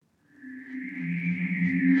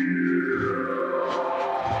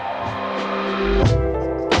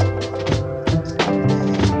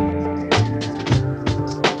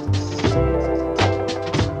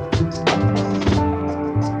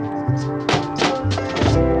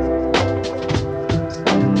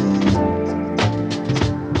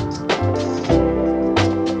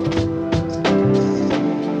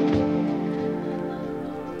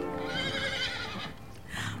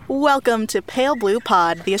Welcome to Pale Blue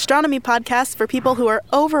Pod, the astronomy podcast for people who are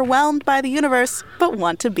overwhelmed by the universe but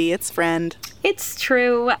want to be its friend. It's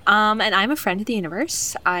true, and I'm a friend of the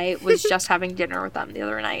universe. I was just having dinner with them the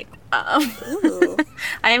other night. I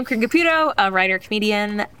am Corinne Caputo, a writer,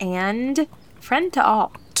 comedian, and friend to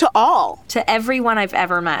all. To all? To everyone I've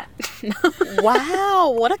ever met.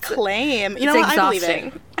 Wow, what a claim. You know what? I believe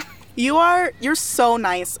it. You're so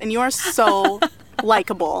nice, and you are so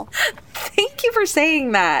likable. Thank you for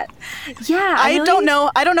saying that. Yeah, I don't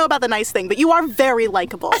know about the nice thing, but you are very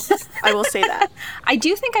likable. I will say that. I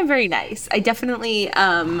do think I'm very nice. I definitely,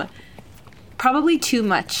 probably too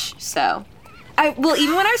much so. Even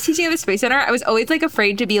when I was teaching at the Space Center, I was always,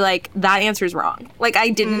 afraid to be that answer's wrong.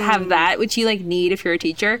 I didn't have that, which you, need if you're a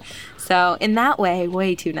teacher. So, in that way,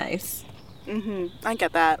 way too nice. Mm-hmm. I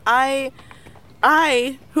get that.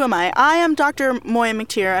 Who am I? I am Dr. Moya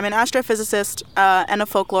McTeer. I'm an astrophysicist and a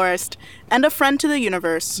folklorist and a friend to the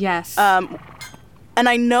universe. Yes. And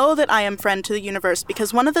I know that I am friend to the universe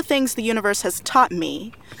because one of the things the universe has taught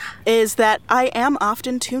me is that I am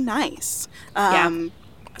often too nice.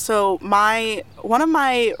 So one of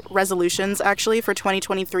my resolutions actually for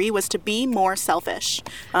 2023 was to be more selfish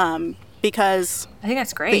because I think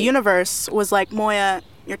that's great. The universe was like, Moya,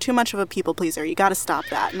 you're too much of a people pleaser. You got to stop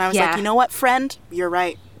that. And I was like, you know what, friend? You're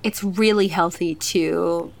right. It's really healthy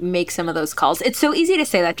to make some of those calls. It's so easy to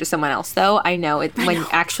say that to someone else, though. I know when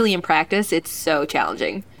actually in practice, it's so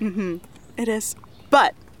challenging. Mm-hmm. It is.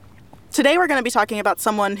 But today we're going to be talking about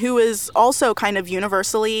someone who is also kind of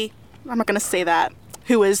universally, I'm not going to say that,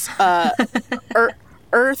 who is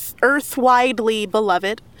earth-widely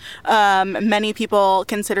beloved. Many people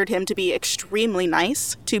considered him to be extremely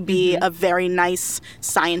nice, to be a very nice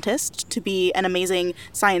scientist, to be an amazing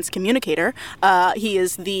science communicator. He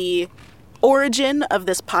is the origin of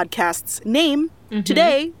this podcast's name. Mm-hmm.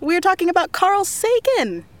 Today, we're talking about Carl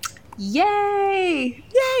Sagan. Yay!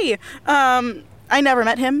 Yay! I never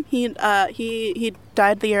met him. He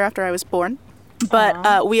died the year after I was born.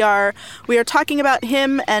 But we are talking about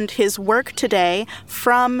him and his work today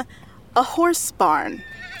from a horse barn.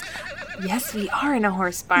 Yes, we are in a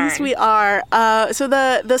horse barn. Yes, we are. So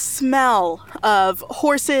the smell of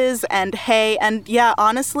horses and hay, and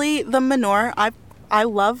honestly, the manure. I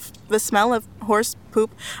love the smell of horse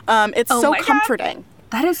poop. It's so comforting.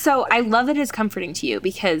 That is so. I love that it's comforting to you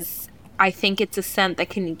because I think it's a scent that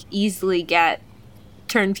can easily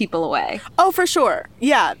turn people away. Oh, for sure.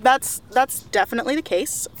 Yeah, that's definitely the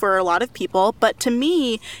case for a lot of people. But to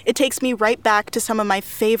me, it takes me right back to some of my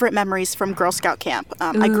favorite memories from Girl Scout camp.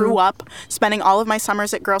 I grew up spending all of my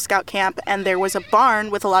summers at Girl Scout camp, and there was a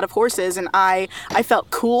barn with a lot of horses, and I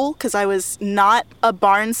felt cool because I was not a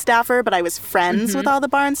barn staffer, but I was friends with all the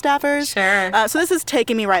barn staffers. Sure. So this is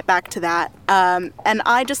taking me right back to that. And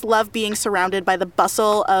I just love being surrounded by the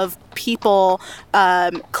bustle of people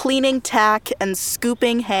cleaning tack and scooping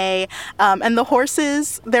hay, and the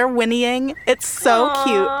horses, they're whinnying. It's so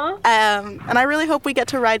cute. And I really hope we get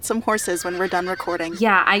to ride some horses when we're done recording.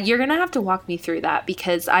 Yeah, you're gonna have to walk me through that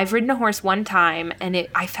because I've ridden a horse one time and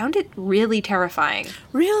I found it really terrifying.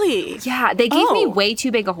 Really? Yeah, they gave me way too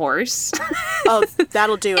big a horse. Oh,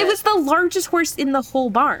 that'll do it. It was the largest horse in the whole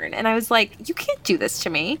barn, and I was like, you can't do this to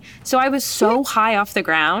me. So I was so high off the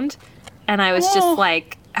ground, and I was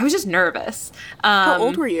I was just nervous. How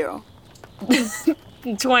old were you?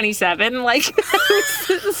 27.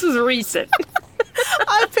 This was recent.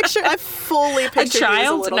 I fully pictured a child? You as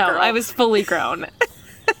a little No, girl. I was fully grown.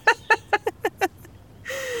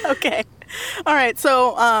 Okay. All right.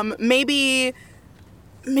 So maybe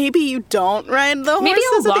you don't ride the horse. Maybe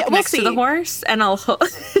I'll walk next to the horse and I'll.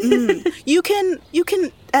 You can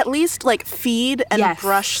at least feed and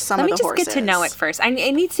brush some of the horses. Let me just get to know it first.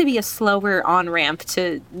 It needs to be a slower on ramp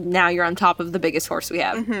to now you're on top of the biggest horse we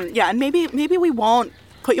have. Mm-hmm. Yeah, and maybe we won't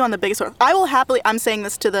put you on the biggest horse. I will happily. I'm saying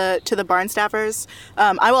this to the barn staffers.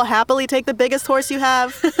 I will happily take the biggest horse you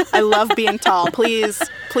have. I love being tall. Please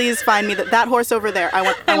find me that horse over there. I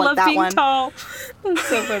want that one. I love being tall. That's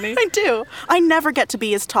so funny. I do. I never get to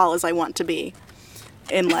be as tall as I want to be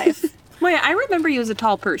in life. Wait, I remember you as a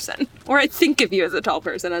tall person, or I think of you as a tall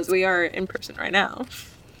person, as we are in person right now.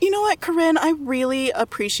 You know what, Corinne? I really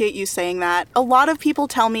appreciate you saying that. A lot of people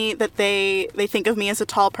tell me that they think of me as a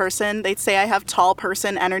tall person. They say I have tall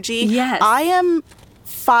person energy. Yes. I am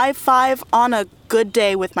 5'5" on a good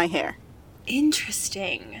day with my hair.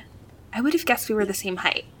 Interesting. I would have guessed we were the same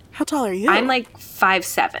height. How tall are you? I'm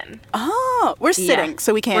 5'7". Oh, we're sitting,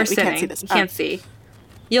 so we can't see this. You can't see.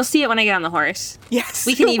 You'll see it when I get on the horse. Yes.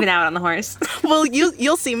 We can even out on the horse. Well,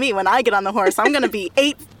 you'll see me when I get on the horse. I'm going to be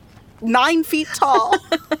 9 feet tall.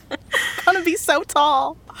 Gonna be so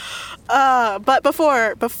tall. But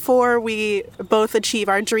before we both achieve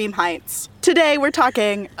our dream heights, today we're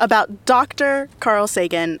talking about Dr. Carl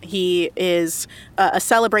Sagan. He is a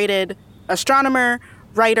celebrated astronomer,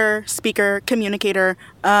 writer, speaker, communicator.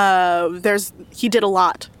 He did a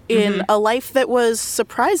lot in a life that was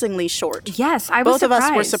surprisingly short. Yes, I was Both surprised.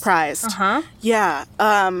 of us were surprised. Uh-huh. Yeah.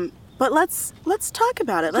 But let's talk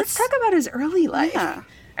about it. Let's talk about his early life. Yeah. All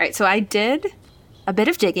right, so I did a bit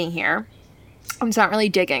of digging here. It's not really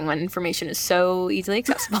digging when information is so easily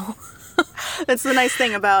accessible. That's the nice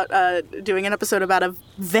thing about doing an episode about a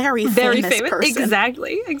very famous person.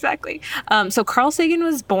 Exactly. So Carl Sagan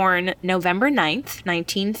was born November 9th,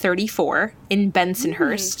 1934 in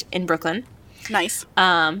Bensonhurst in Brooklyn. Nice.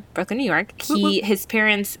 Brooklyn, New York. His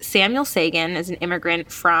parents, Samuel Sagan, is an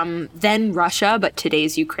immigrant from then Russia, but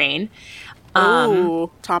today's Ukraine.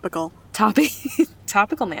 Topical.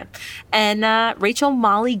 Topical man. And Rachel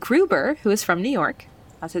Molly Gruber, who is from New York.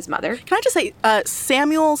 That's his mother. Can I just say,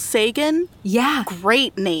 Samuel Sagan? Yeah.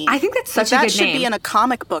 Great name. I think that's such a good name. That should be in a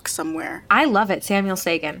comic book somewhere. I love it, Samuel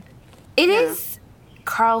Sagan. It is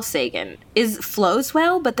Carl Sagan. Flows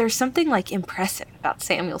well, but there's something like impressive about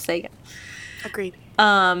Samuel Sagan. Agreed.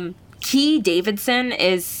 Key Davidson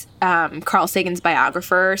is Carl Sagan's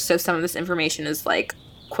biographer, so some of this information is like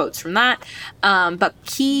quotes from that. But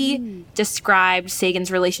Key described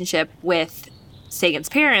Sagan's relationship with Sagan's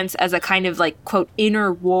parents as a kind of like, quote,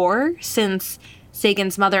 inner war, since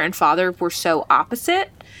Sagan's mother and father were so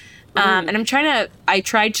opposite. And I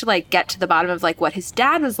tried to like get to the bottom of like what his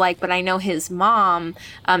dad was like, but I know his mom,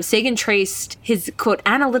 Sagan traced his, quote,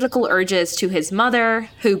 analytical urges to his mother,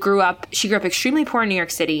 she grew up extremely poor in New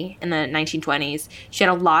York City in the 1920s. She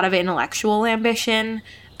had a lot of intellectual ambition,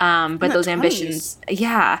 but those 20s. Ambitions,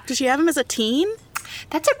 yeah. Did she have him as a teen?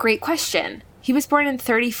 That's a great question. He was born in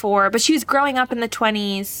 1934, but she was growing up in the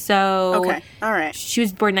 1920s, so... Okay, all right. She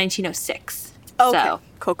was born in 1906. Okay, so,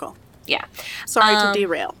 cool. Yeah. Sorry to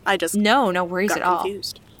derail. I just no worries at all.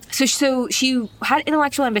 Confused. So she had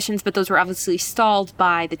intellectual ambitions, but those were obviously stalled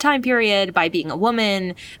by the time period, by being a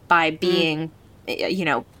woman, by being,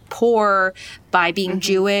 poor, by being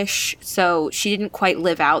Jewish. So she didn't quite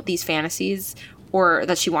live out these fantasies or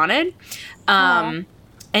that she wanted.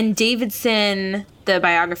 And Davidson, the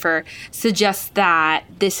biographer, suggests that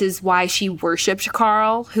this is why she worshipped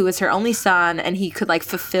Carl, who was her only son, and he could like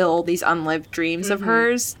fulfill these unlived dreams of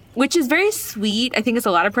hers, which is very sweet. I think it's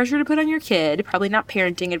a lot of pressure to put on your kid. Probably not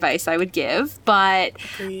parenting advice I would give, but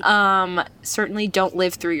certainly don't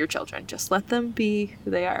live through your children. Just let them be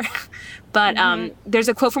who they are. But there's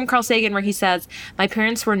a quote from Carl Sagan where he says, "My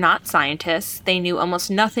parents were not scientists. They knew almost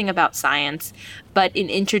nothing about science. But in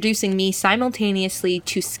introducing me simultaneously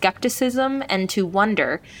to skepticism and to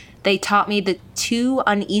wonder, they taught me the two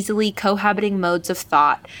uneasily cohabiting modes of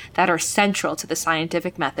thought that are central to the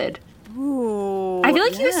scientific method." Ooh, I feel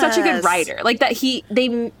like he was such a good writer. Like that he's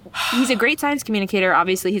a great science communicator.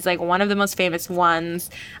 Obviously, he's like one of the most famous ones.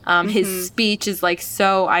 His speech is like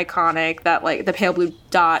so iconic, that like the pale blue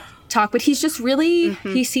dot talk, but he's just really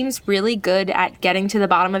he seems really good at getting to the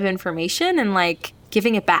bottom of information and like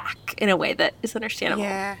giving it back in a way that is understandable.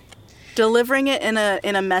 Yeah. Delivering it in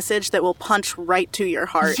a message that will punch right to your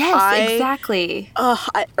heart. Yes, exactly.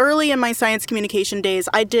 Early in my science communication days,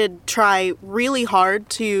 I did try really hard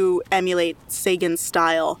to emulate Sagan's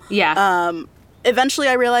style. Yeah. Eventually,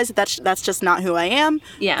 I realized that that's just not who I am.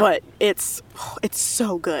 Yeah. But it's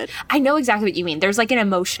so good. I know exactly what you mean. There's like an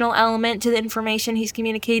emotional element to the information he's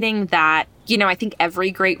communicating that, I think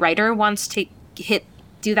every great writer wants to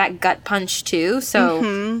do that gut punch too.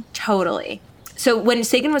 So totally. So when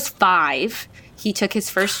Sagan was 5, he took his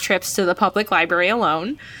first trips to the public library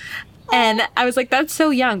alone. And I was like, that's so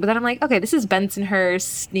young. But then I'm like, okay, this is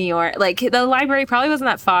Bensonhurst, New York. Like, the library probably wasn't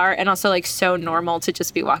that far, and also, like, so normal to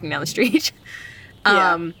just be walking down the street.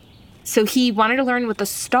 So he wanted to learn what the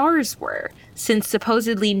stars were, since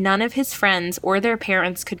supposedly none of his friends or their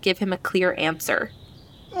parents could give him a clear answer.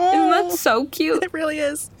 Isn't that so cute? It really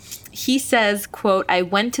is. He says, quote, "I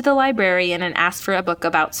went to the librarian and asked for a book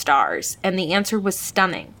about stars, and the answer was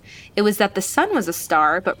stunning. It was that the sun was a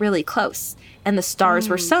star, but really close, and the stars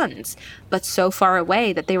were suns, but so far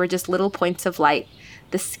away that they were just little points of light.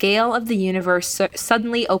 The scale of the universe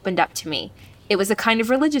suddenly opened up to me. It was a kind of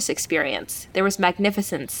religious experience. There was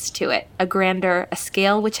magnificence to it, a grandeur, a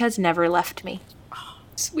scale which has never left me."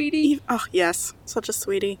 Sweetie. Oh, yes. Such a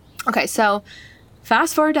sweetie. Okay, so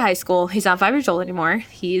fast forward to high school. He's not 5 years old anymore.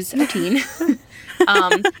 He's a teen.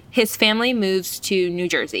 His family moves to New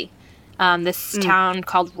Jersey, this town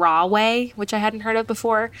called Rahway, which I hadn't heard of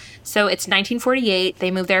before. So it's 1948.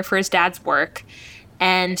 They moved there for his dad's work.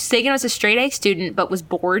 And Sagan was a straight A student, but was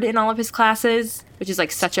bored in all of his classes, which is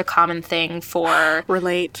like such a common thing for...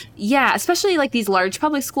 Relate. Yeah, especially like these large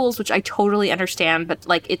public schools, which I totally understand, but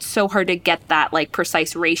like it's so hard to get that like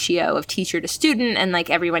precise ratio of teacher to student, and like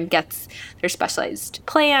everyone gets their specialized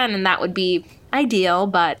plan, and that would be ideal,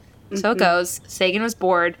 but so it goes. Sagan was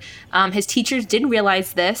bored. His teachers did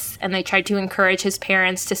realize this, and they tried to encourage his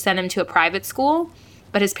parents to send him to a private school,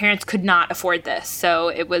 but his parents could not afford this, so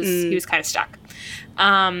he was kind of stuck.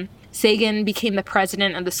 Sagan became the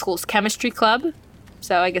president of the school's chemistry club,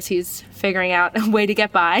 so I guess he's figuring out a way to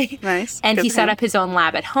get by. Nice. And Good he for set him. up his own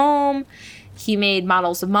lab at home. He made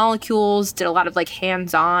models of molecules, did a lot of like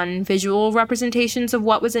hands-on visual representations of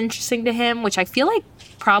what was interesting to him, which I feel like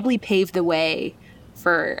probably paved the way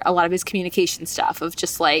for a lot of his communication stuff, of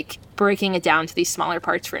just like breaking it down to these smaller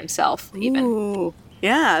parts for himself even. Ooh.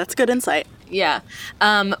 Yeah, that's good insight. Yeah.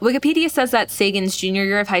 Wikipedia says that Sagan's junior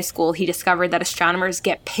year of high school, he discovered that astronomers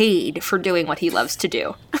get paid for doing what he loves to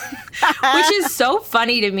do. Which is so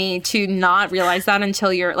funny to me to not realize that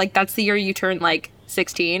until you're, like, that's the year you turn, like,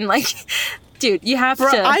 16. Like, dude, you have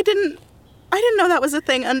Bro, to... I didn't know that was a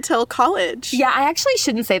thing until college. Yeah, I actually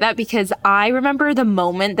shouldn't say that, because I remember the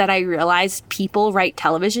moment that I realized people write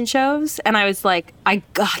television shows, and I was like, I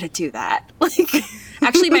gotta do that. Like...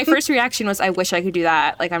 Actually, my first reaction was, I wish I could do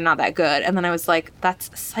that. Like, I'm not that good. And then I was like, that's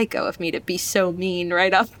psycho of me to be so mean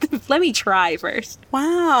right up. Let me try first.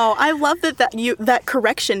 Wow. I love that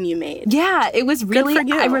correction you made. Yeah, it was really, Good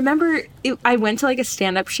for you. I remember I went to like a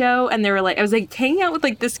stand-up show, and they were like, I was like hanging out with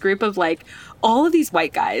like this group of like all of these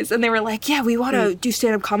white guys, and they were like, yeah, we want to do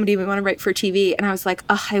stand-up comedy, we want to write for TV. And I was like,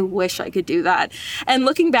 oh, I wish I could do that. And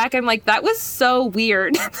looking back, I'm like, that was so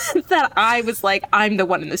weird that I was like, I'm the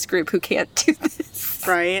one in this group who can't do this.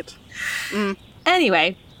 Right.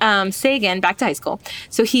 Anyway, Sagan, back to high school.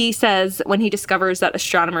 So he says when he discovers that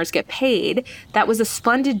astronomers get paid, that was a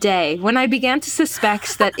splendid day when I began to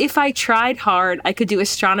suspect that if I tried hard, I could do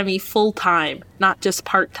astronomy full-time, not just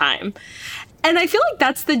part-time. And I feel like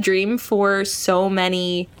that's the dream for so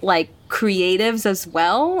many, like, creatives as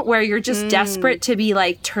well, where you're just desperate to be,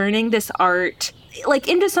 like, turning this art, like,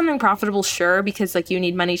 into something profitable, sure, because, like, you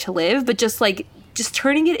need money to live, but just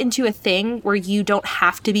turning it into a thing where you don't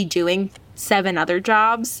have to be doing 7 other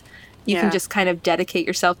jobs. You can just kind of dedicate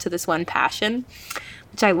yourself to this one passion,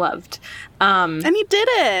 which I loved. And he did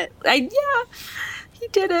it. He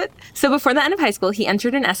did it. So before the end of high school, he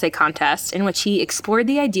entered an essay contest in which he explored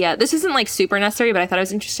the idea. This isn't like super necessary, but I thought it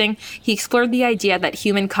was interesting. He explored the idea that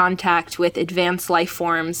human contact with advanced life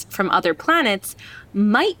forms from other planets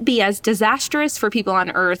might be as disastrous for people on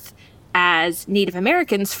Earth as Native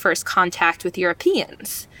Americans' first contact with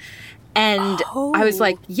Europeans. And I was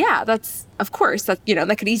like, yeah, that's, of course, that, you know,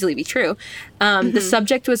 that could easily be true. The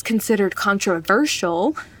subject was considered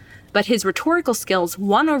controversial, but his rhetorical skills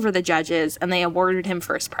won over the judges, and they awarded him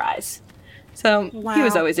first prize. So he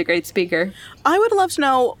was always a great speaker. I would love to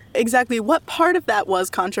know exactly what part of that was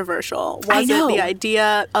controversial. Was it the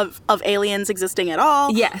idea of aliens existing at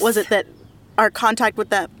all? Yes. Was it that our contact with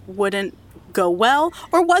that wouldn't go well?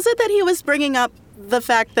 Or was it that he was bringing up the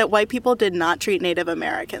fact that white people did not treat Native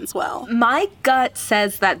Americans well? My gut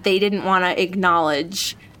says that they didn't want to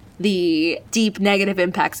acknowledge the deep negative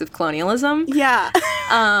impacts of colonialism. Yeah.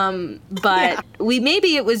 But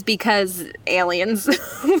maybe it was because aliens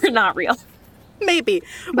were not real. Maybe.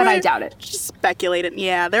 But I doubt it. Just speculating.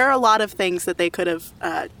 Yeah, there are a lot of things that they could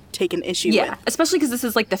have taken issue with. Yeah, especially because this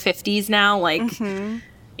is like the 50s now. Like,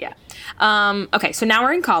 yeah. Okay, so now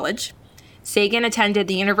we're in college. Sagan attended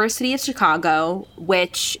the University of Chicago,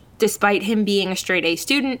 which, despite him being a straight A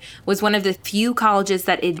student, was one of the few colleges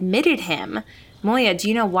that admitted him. Moya, do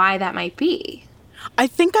you know why that might be? I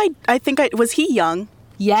think was he young?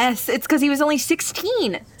 Yes, it's because he was only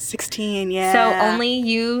 16. 16, yeah. So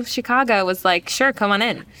only Chicago was like, sure, come on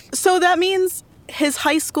in. So that means his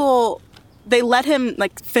high school, they let him,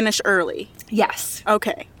 like, finish early. Yes.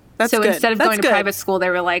 Okay, that's good. So instead of that's going to private school, they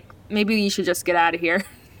were like, maybe you should just get out of here.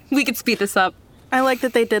 We could speed this up. I like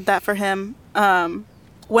that they did that for him.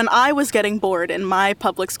 When I was getting bored in my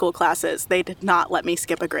public school classes, they did not let me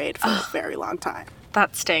skip a grade for a very long time.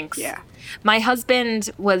 That stinks. Yeah. My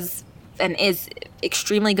husband was and is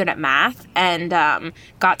extremely good at math, and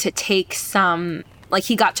got to take some, like,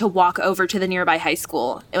 he got to walk over to the nearby high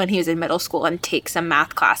school when he was in middle school and take some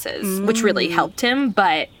math classes, which really helped him.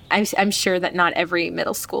 But I'm sure that not every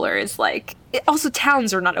middle schooler is like, also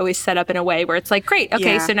towns are not always set up in a way where it's like, great,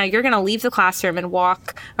 okay, so now you're going to leave the classroom and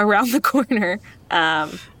walk around the corner.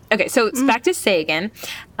 Okay, so it's back to Sagan.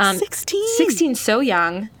 16. 16, so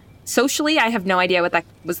young. Socially, I have no idea what that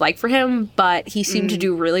was like for him, but he seemed to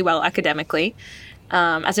do really well academically.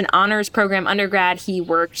 As an honors program undergrad, he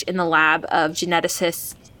worked in the lab of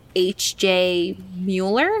geneticist H.J.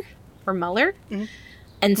 Mueller. Mm-hmm.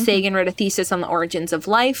 And Sagan wrote a thesis on the origins of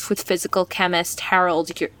life with physical chemist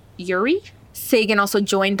Harold Urey. Sagan also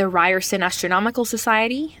joined the Ryerson Astronomical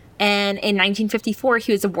Society. And in 1954,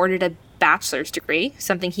 he was awarded a bachelor's degree,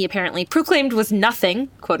 something he apparently proclaimed was nothing,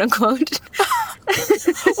 quote unquote.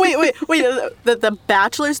 wait. The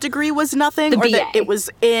bachelor's degree was nothing? The or BA. that it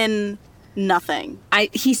was in nothing?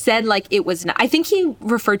 He said, like, it was I think he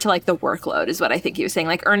referred to, like, the workload is what I think he was saying.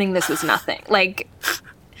 Like, earning this was nothing. Like,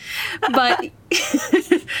 but,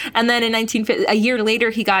 and then a year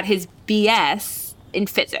later, he got his BS in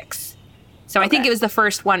physics. So I think it was the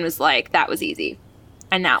first one was like, that was easy.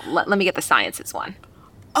 And now let me get the sciences one.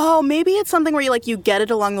 Oh, maybe it's something where you get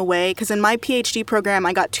it along the way. Because in my PhD program,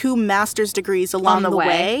 I got 2 master's degrees along the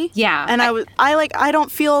way. Yeah. And I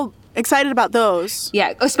don't feel excited about those.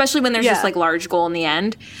 Yeah, especially when there's this, like, large goal in the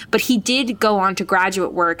end. But he did go on to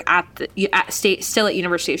graduate work still at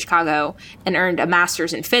University of Chicago and earned a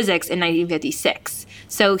master's in physics in 1956.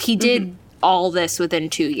 So he did all this within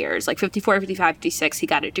 2 years. Like 54, 55, 56, he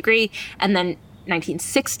got a degree. And then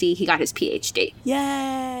 1960, he got his PhD.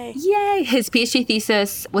 Yay! His PhD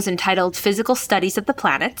thesis was entitled Physical Studies of the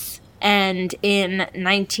Planets. And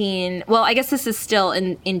I guess this is still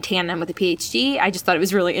in tandem with the PhD. I just thought it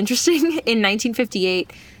was really interesting. In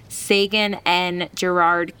 1958, Sagan and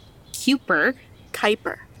Gerard Kuiper.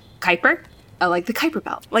 Kuiper? Oh, like the Kuiper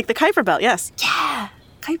Belt. Like the Kuiper Belt, yes. Yeah.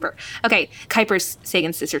 Kuiper. Okay, Kuiper's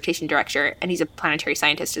Sagan's dissertation director, and he's a planetary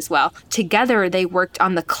scientist as well. Together, they worked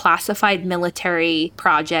on the classified military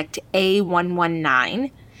project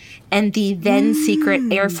A119 and the then-secret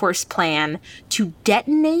Air Force plan to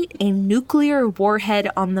detonate a nuclear warhead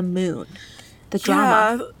on the moon. The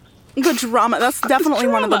drama. Yeah, the drama. That's definitely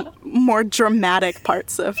one of the more dramatic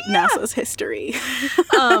parts of NASA's history.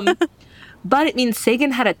 But it means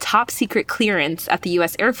Sagan had a top-secret clearance at the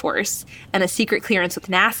U.S. Air Force and a secret clearance with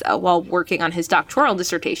NASA while working on his doctoral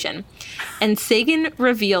dissertation. And Sagan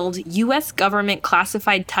revealed U.S. government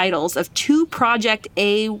classified titles of 2 Project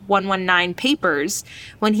A119 papers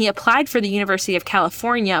when he applied for the University of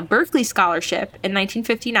California Berkeley Scholarship in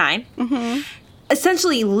 1959,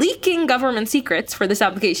 essentially leaking government secrets for this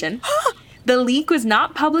application. The leak was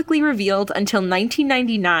not publicly revealed until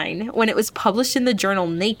 1999 when it was published in the journal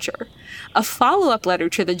Nature. A follow-up letter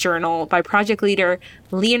to the journal by project leader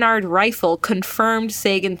Leonard Reifel confirmed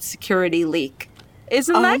Sagan's security leak.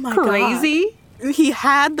 Isn't that crazy? God. He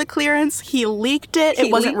had the clearance. He leaked it.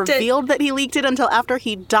 It wasn't revealed that he leaked it until after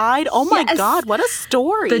he died. Oh my God, what a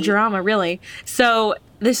story. The drama, really. So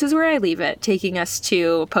this is where I leave it, taking us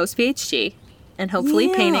to post-PhD and hopefully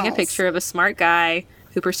painting a picture of a smart guy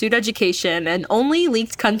who pursued education and only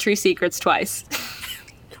leaked country secrets twice.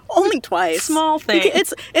 Only twice. Small thing.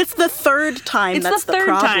 It's the third time that's the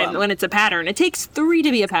problem. It's the third time when it's a pattern. It takes 3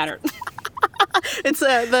 to be a pattern. It's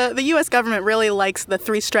the U.S. government really likes the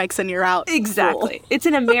 3 strikes and you're out. Exactly. Cool. It's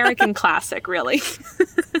an American classic, really.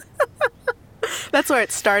 That's where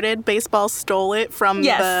it started. Baseball stole it from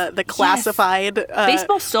the classified.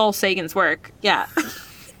 Baseball stole Sagan's work. Yeah.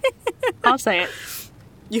 I'll say it.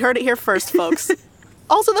 You heard it here first, folks.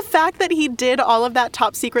 Also, the fact that he did all of that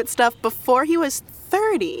top secret stuff before he was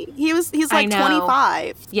 30. He's like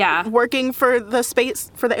 25. Yeah. Working for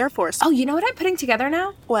the Air Force. Oh, you know what I'm putting together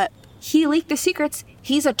now? What? He leaked the secrets.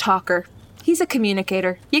 He's a talker. He's a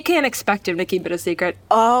communicator. You can't expect him to keep it a secret.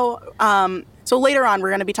 So later on, we're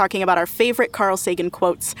going to be talking about our favorite Carl Sagan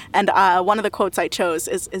quotes, and one of the quotes I chose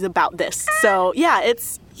is about this. So yeah,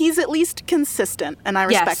 he's at least consistent, and I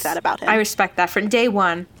respect that about him. I respect that from day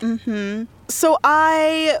one. Mm-hmm. So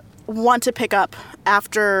I want to pick up at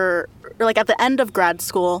the end of grad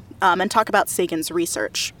school and talk about Sagan's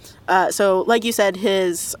research. So like you said,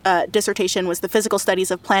 his dissertation was the physical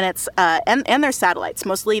studies of planets and their satellites,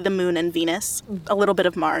 mostly the Moon and Venus, a little bit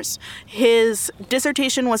of Mars. His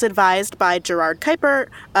dissertation was advised by Gerard Kuiper,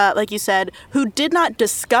 like you said, who did not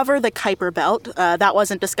discover the Kuiper Belt. That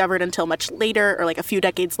wasn't discovered until much later, or like a few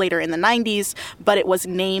decades later in the 90s, but it was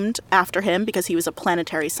named after him because he was a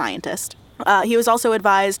planetary scientist. He was also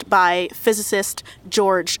advised by physicist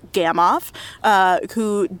George Gamow,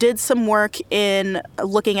 who did some work in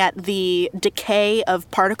looking at the decay of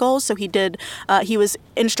particles. So he was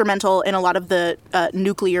instrumental in a lot of the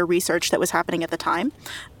nuclear research that was happening at the time.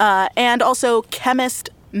 And also chemist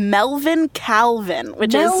Melvin Calvin,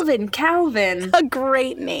 which Melvin Calvin. a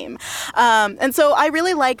great name. And so I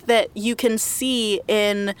really like that you can see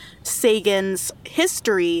in Sagan's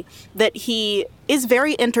history that he is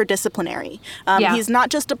very interdisciplinary. He's not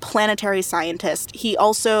just a planetary scientist. He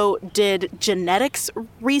also did genetics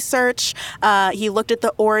research. He looked at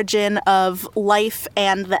the origin of life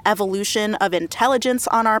and the evolution of intelligence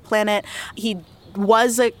on our planet. He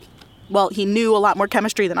knew a lot more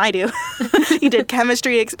chemistry than I do. He did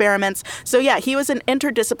chemistry experiments. So yeah, he was an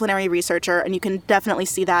interdisciplinary researcher, and you can definitely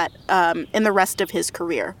see that in the rest of his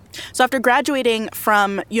career. So after graduating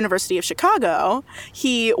from University of Chicago,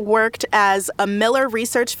 he worked as a Miller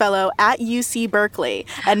Research Fellow at UC Berkeley.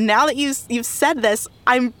 And now that you've said this,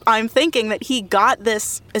 I'm thinking that he got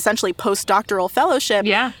this essentially postdoctoral fellowship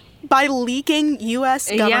by leaking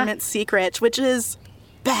U.S. government secrets, which is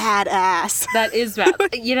badass. That is bad.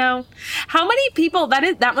 How many people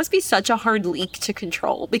that must be such a hard leak to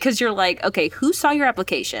control, because you're like, okay, who saw your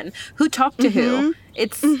application? Who talked to who?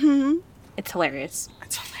 It's hilarious.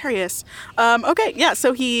 It's hilarious. Okay, yeah,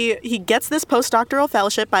 so he gets this postdoctoral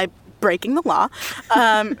fellowship by breaking the law.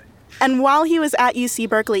 And while he was at UC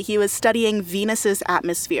Berkeley, he was studying Venus's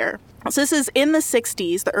atmosphere. So this is in the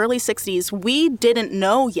 60s, the early 60s. We didn't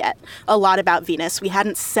know yet a lot about Venus. We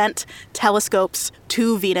hadn't sent telescopes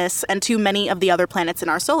to Venus and to many of the other planets in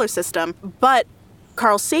our solar system. But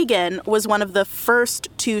Carl Sagan was one of the first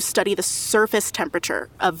to study the surface temperature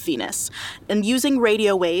of Venus. And using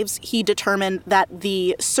radio waves, he determined that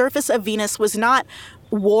the surface of Venus was not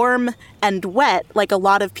warm and wet like a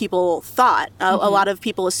lot of people thought. A lot of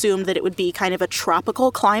people assumed that it would be kind of a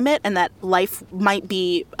tropical climate and that life might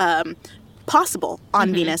be possible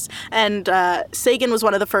on Venus. And Sagan was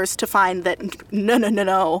one of the first to find that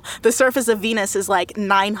no. The surface of Venus is like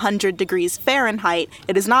 900 degrees Fahrenheit.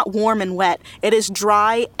 It is not warm and wet. It is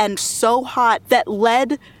dry and so hot that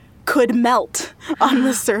lead could melt on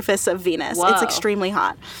the surface of Venus. Whoa. It's extremely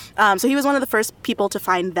hot. So he was one of the first people to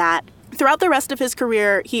find that. Throughout the rest of his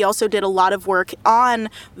career, he also did a lot of work on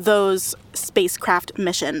those spacecraft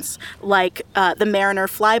missions, like the Mariner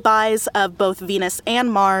flybys of both Venus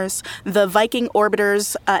and Mars, the Viking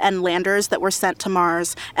orbiters and landers that were sent to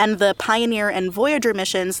Mars, and the Pioneer and Voyager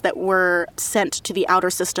missions that were sent to the outer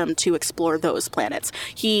system to explore those planets.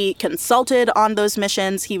 He consulted on those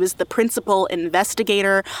missions. He was the principal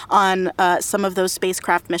investigator on some of those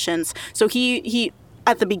spacecraft missions. So he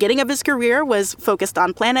at the beginning of his career was focused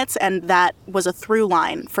on planets, and that was a through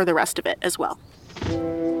line for the rest of it as well.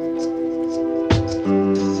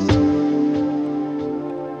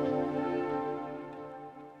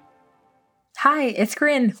 Hi, it's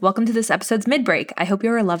Corinne. Welcome to this episode's mid-break. I hope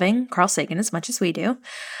you are loving Carl Sagan as much as we do.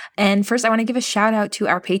 And first, I want to give a shout out to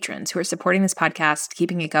our patrons who are supporting this podcast,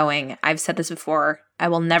 keeping it going. I've said this before. I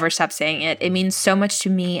will never stop saying it. It means so much to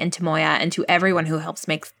me and to Moya and to everyone who helps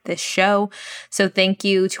make this show. So thank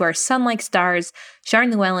you to our sun-like stars, Sharon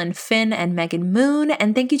Llewellyn, Finn, and Megan Moon.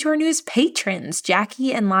 And thank you to our newest patrons,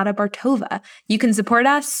 Jackie and Lada Bartova. You can support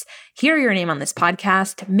us, hear your name on this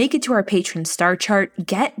podcast, make it to our patron star chart,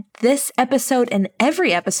 get this episode and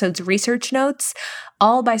every episode's research notes,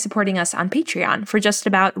 all by supporting us on Patreon for just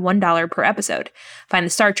about $1 per episode. Find the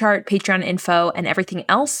star chart, Patreon info, and everything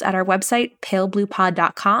else at our website,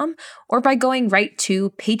 palebluepod.com, or by going right to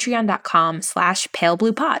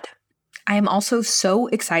patreon.com/palebluepod. I am also so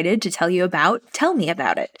excited to tell you about Tell Me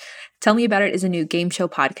About It. Tell Me About It is a new game show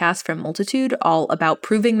podcast from Multitude, all about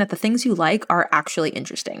proving that the things you like are actually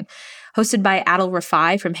interesting. Hosted by Adil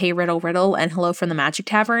Rafai from Hey Riddle Riddle and Hello from the Magic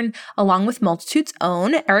Tavern, along with Multitude's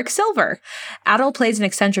own Eric Silver. Adil plays an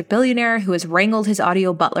eccentric billionaire who has wrangled his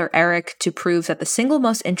audio butler Eric to prove that the single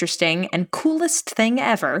most interesting and coolest thing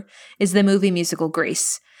ever is the movie musical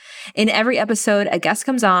Grease. In every episode, a guest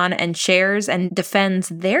comes on and shares and defends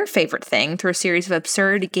their favorite thing through a series of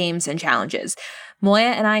absurd games and challenges. Moya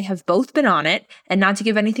and I have both been on it, and not to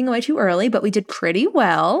give anything away too early, but we did pretty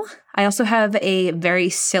well. I also have a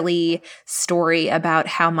very silly story about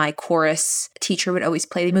how my chorus teacher would always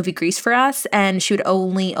play the movie Grease for us, and she would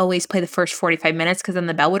only always play the first 45 minutes because then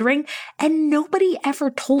the bell would ring, and nobody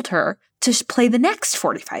ever told her to play the next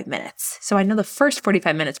 45 minutes. So I know the first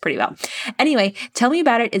 45 minutes pretty well. Anyway, Tell Me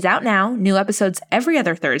About It is out now. New episodes every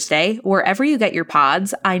other Thursday. Wherever you get your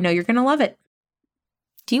pods, I know you're going to love it.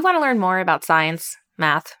 Do you want to learn more about science,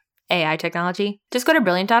 math, AI technology? Just go to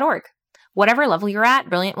Brilliant.org. Whatever level you're at,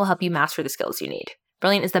 Brilliant will help you master the skills you need.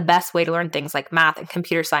 Brilliant is the best way to learn things like math and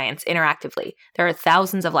computer science interactively. There are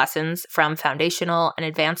thousands of lessons from foundational and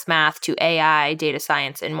advanced math to AI, data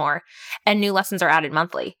science, and more. And new lessons are added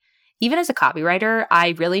monthly. Even as a copywriter,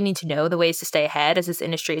 I really need to know the ways to stay ahead as this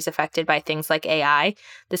industry is affected by things like AI.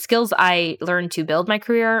 The skills I learned to build my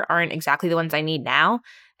career aren't exactly the ones I need now,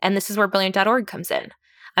 and this is where Brilliant.org comes in.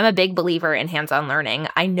 I'm a big believer in hands-on learning.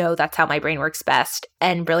 I know that's how my brain works best,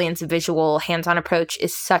 and Brilliant's visual, hands-on approach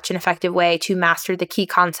is such an effective way to master the key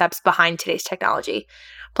concepts behind today's technology.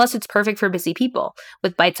 Plus, it's perfect for busy people,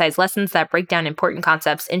 with bite-sized lessons that break down important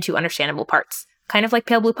concepts into understandable parts, kind of like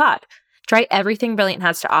Pale Blue Pod. Try everything Brilliant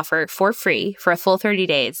has to offer for free for a full 30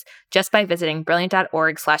 days just by visiting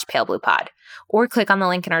brilliant.org/palebluepod, or click on the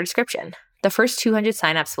link in our description. The first 200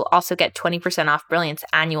 signups will also get 20% off Brilliant's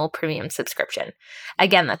annual premium subscription.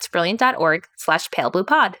 Again, that's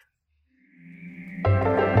brilliant.org/palebluepod.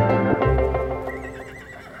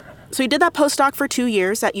 So he did that postdoc for 2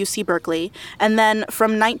 years at UC Berkeley, and then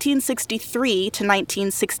from 1963 to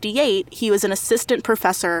 1968, he was an assistant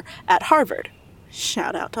professor at Harvard.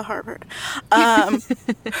 Shout out to Harvard. A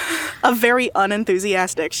very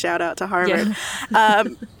unenthusiastic shout out to Harvard. Yeah.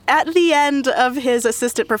 At the end of his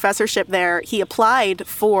assistant professorship there, he applied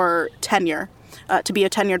for tenure, to be a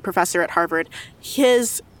tenured professor at Harvard.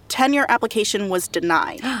 His tenure application was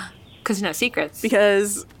denied. Because no secrets.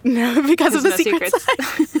 Because of the no secrets.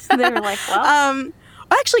 They were like, well...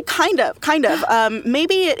 Actually, kind of.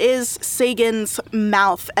 Maybe it is Sagan's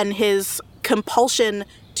mouth and his compulsion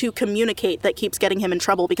to communicate that keeps getting him in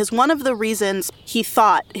trouble, because one of the reasons he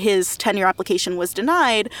thought his tenure application was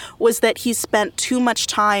denied was that he spent too much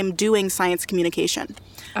time doing science communication.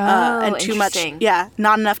 And too much,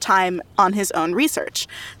 not enough time on his own research.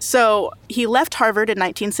 So he left Harvard in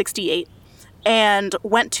 1968 and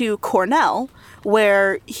went to Cornell,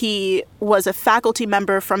 where he was a faculty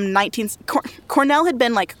member from Cornell had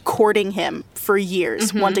been like courting him for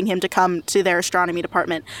years, wanting him to come to their astronomy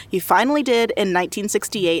department. He finally did in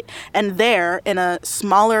 1968, and there, in a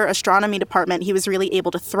smaller astronomy department, he was really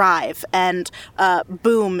able to thrive and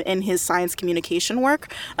boom in his science communication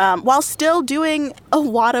work, while still doing a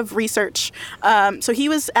lot of research. So he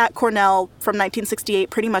was at Cornell from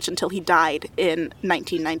 1968 pretty much until he died in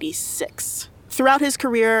 1996. Throughout his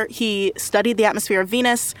career, he studied the atmosphere of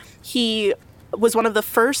Venus. He was one of the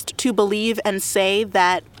first to believe and say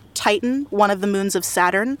that Titan, one of the moons of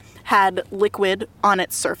Saturn, had liquid on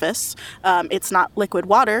its surface. It's not liquid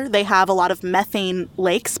water. They have a lot of methane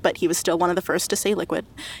lakes, but he was still one of the first to say liquid.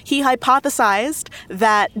 He hypothesized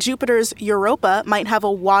that Jupiter's Europa might have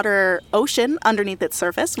a water ocean underneath its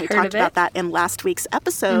surface. We talked about that in last week's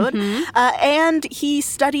episode. And he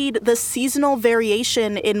studied the seasonal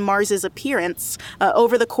variation in Mars's appearance.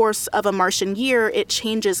 Over the course of a Martian year, it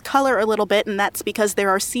changes color a little bit, and that's because there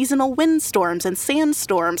are seasonal windstorms and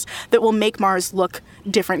sandstorms that will make Mars look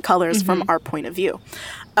different colors from our point of view.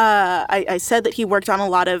 I said that he worked on a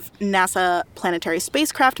lot of NASA planetary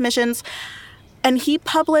spacecraft missions, and he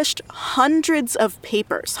published hundreds of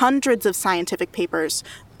scientific papers.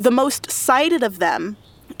 The most cited of them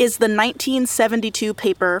is the 1972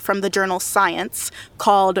 paper from the journal Science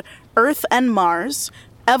called Earth and Mars,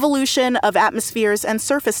 Evolution of Atmospheres and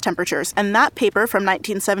Surface Temperatures. And that paper from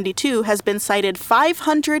 1972 has been cited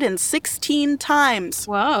 516 times.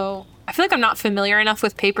 Whoa. I feel like I'm not familiar enough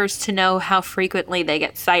with papers to know how frequently they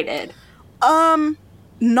get cited.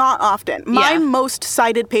 Not often. My most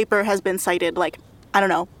cited paper has been cited,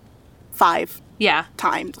 5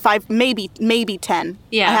 times. 5, maybe 10.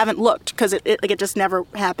 Yeah. I haven't looked because it just never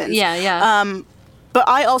happens. But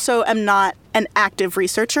I also am not an active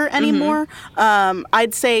researcher anymore.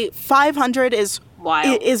 I'd say 500 is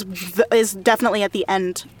wild. Is definitely at the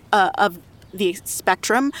end of the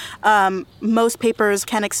spectrum. Most papers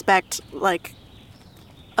can expect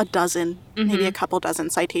a dozen, maybe a couple dozen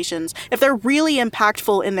citations. If they're really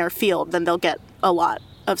impactful in their field, then they'll get a lot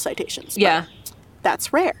of citations. But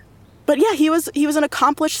that's rare. But yeah, he was an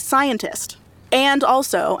accomplished scientist and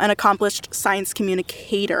also an accomplished science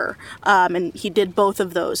communicator. And he did both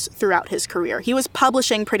of those throughout his career. He was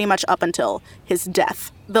publishing pretty much up until his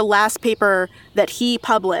death. The last paper that he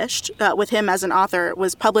published with him as an author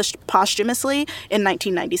was published posthumously in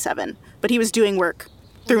 1997. But he was doing work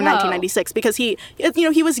through 1996 because he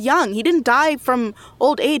was young. He didn't die from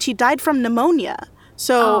old age. He died from pneumonia.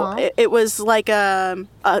 So it was like a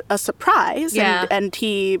surprise. And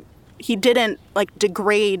he didn't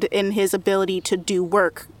degrade in his ability to do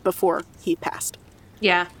work before he passed.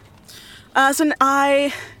 Yeah. So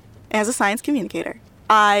I, as a science communicator,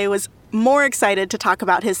 I was more excited to talk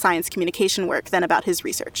about his science communication work than about his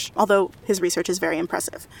research, although his research is very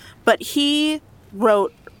impressive. But he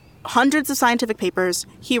wrote hundreds of scientific papers.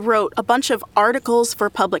 He wrote a bunch of articles for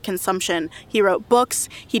public consumption. He wrote books.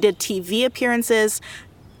 He did TV appearances.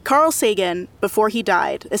 Carl Sagan, before he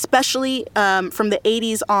died, especially from the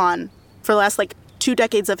 80s on, for the last 2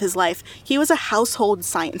 decades of his life, he was a household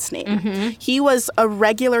science name. He was a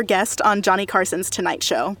regular guest on Johnny Carson's Tonight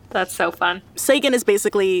Show. That's so fun. Sagan is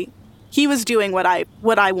basically, he was doing what I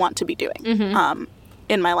want to be doing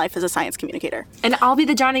in my life as a science communicator. And I'll be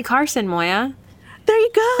the Johnny Carson, Moya. There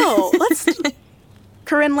you go.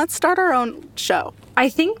 Corinne, let's start our own show. I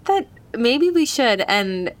think that maybe we should,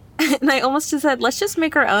 and I almost just said, let's just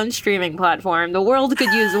make our own streaming platform. The world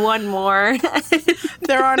could use one more.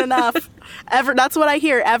 There aren't enough. That's what I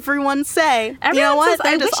hear everyone say. Everyone you know what? says,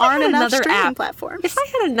 There just aren't enough streaming app. platforms. If I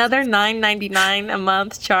had another $9.99 a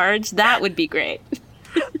month charge, that would be great.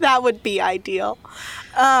 That would be ideal.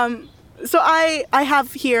 So I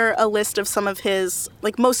have here a list of some of his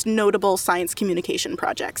most notable science communication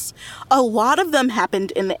projects. A lot of them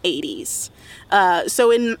happened in the 80s.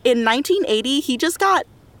 So in 1980, he just got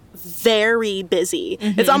very busy.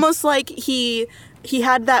 It's almost like he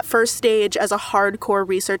had that first stage as a hardcore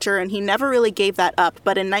researcher, and he never really gave that up.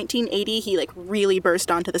 But in 1980, he really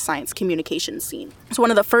burst onto the science communication scene. So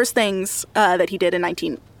one of the first things that he did in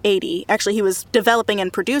 1980, actually he was developing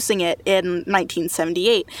and producing it in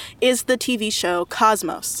 1978, is the TV show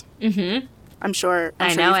Cosmos. I'm sure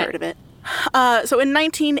you've heard of it. So in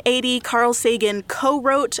 1980, Carl Sagan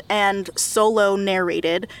co-wrote and solo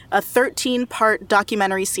narrated a 13-part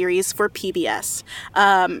documentary series for PBS.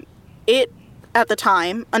 At the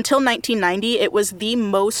time, until 1990, it was the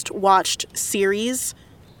most watched series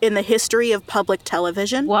in the history of public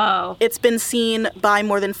television. Whoa. It's been seen by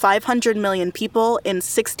more than 500 million people in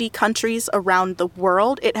 60 countries around the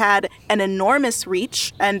world. It had an enormous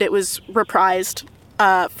reach, and it was reprised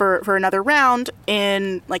for another round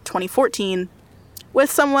in 2014 with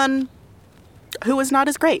someone who was not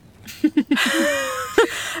as great.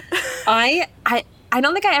 I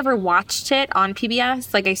don't think I ever watched it on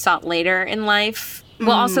PBS. I saw it later in life.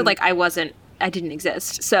 Well, also, I didn't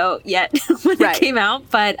exist, so yet when it came out.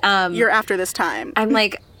 But you're after this time. I'm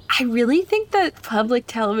I really think that public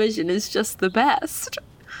television is just the best.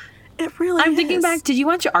 It really I'm thinking back, did you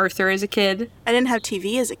watch Arthur as a kid? I didn't have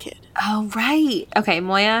TV as a kid. Oh, right. Okay,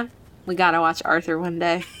 Moya, we gotta watch Arthur one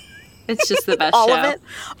day. It's just the best all show. All of it?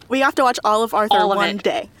 We have to watch all of Arthur one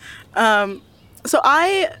day. So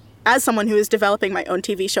as someone who is developing my own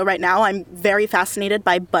TV show right now, I'm very fascinated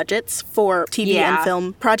by budgets for TV and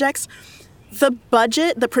film projects.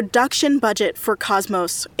 The production budget for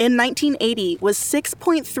Cosmos in 1980 was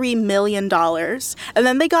 $6.3 million. And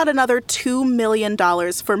then they got another $2 million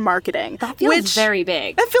for marketing. That feels very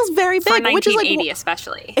big. That feels very big. For 1980 which is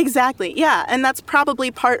especially. Exactly, yeah. And that's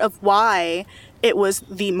probably part of why it was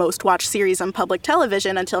the most watched series on public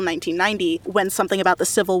television until 1990, when something about the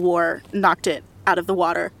Civil War knocked it out of the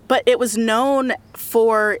water. But it was known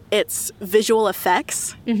for its visual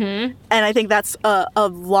effects. And I think that's a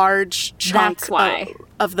large chunk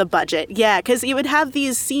of the budget. Yeah, because you would have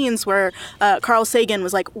these scenes where Carl Sagan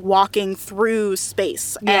was walking through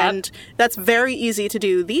space. Yep. And that's very easy to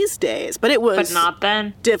do these days, but it was but not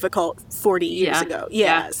then. difficult 40 years ago.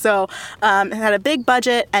 Yeah. So it had a big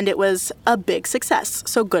budget, and it was a big success.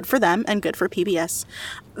 So good for them and good for PBS.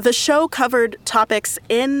 The show covered topics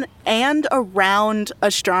in and around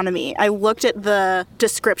astronomy. I looked at the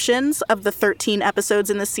descriptions of the 13 episodes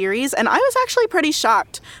in the series, and I was actually pretty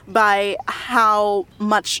shocked by how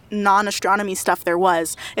much non-astronomy stuff there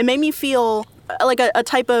was. It made me feel like a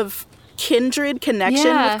type of kindred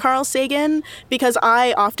connection with Carl Sagan, because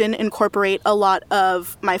I often incorporate a lot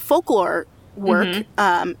of my folklore work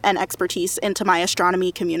and expertise into my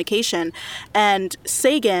astronomy communication. And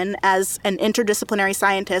Sagan, as an interdisciplinary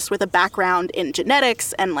scientist with a background in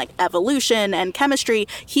genetics and evolution and chemistry,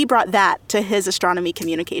 he brought that to his astronomy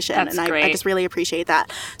communication. That's great. I just really appreciate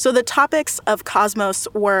that. So the topics of Cosmos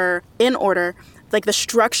were in order, the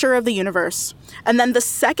structure of the universe. And then the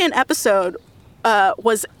second episode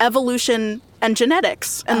was evolution and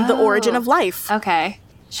genetics and the origin of life. Okay.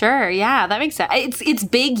 Sure, yeah, that makes sense. It's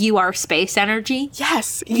big UR space energy.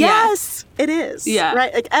 Yes, it is. Yeah.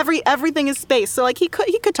 Right? Everything is space. So he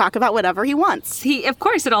could talk about whatever he wants. Of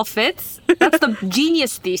course it all fits. That's the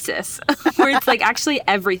genius thesis, where it's actually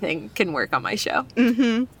everything can work on my show.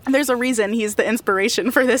 There's a reason he's the inspiration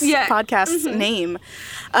for this podcast's name.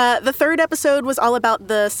 The third episode was all about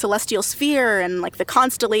the celestial sphere and the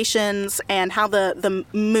constellations and how the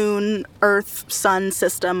moon, Earth, sun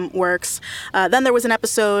system works. Then there was an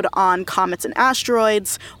episode on comets and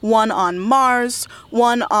asteroids, one on Mars,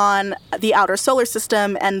 one on the outer solar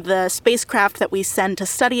system and the spacecraft that we send to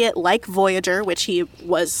study it, like Voyager, which he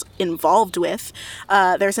was involved with.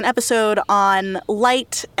 There's an episode on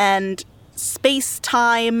light and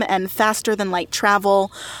space-time and faster-than-light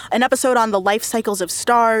travel, an episode on the life cycles of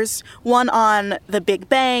stars, one on the Big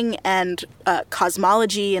Bang and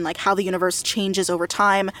cosmology and like how the universe changes over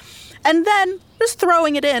time, and then, just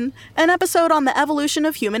throwing it in, an episode on the evolution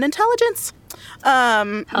of human intelligence.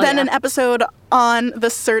 Then an episode on the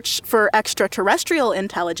search for extraterrestrial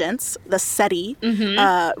intelligence, the SETI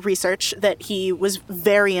research that he was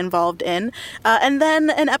very involved in. And then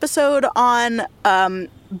an episode on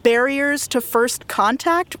barriers to first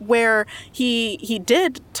contact, where he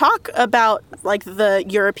did talk about like the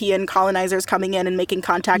European colonizers coming in and making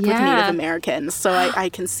contact with Native Americans. So I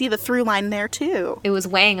can see the through line there too. It was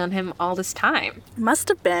weighing on him all this time. Must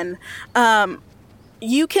have been.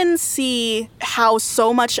 You can see how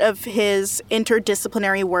so much of his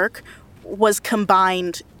interdisciplinary work was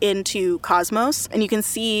combined into Cosmos, and you can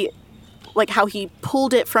see like how he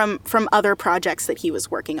pulled it from other projects that he was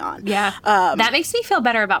working on. Yeah. That makes me feel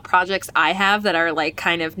better about projects I have that are like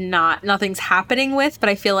kind of nothing's happening with, but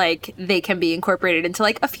I feel like they can be incorporated into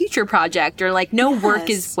like a future project, or like no work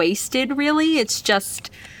is wasted really. It's just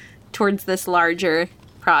towards this larger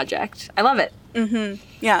project. I love it. Mm-hmm.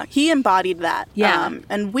 Yeah, he embodied that. Yeah.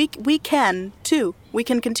 And we can, too. We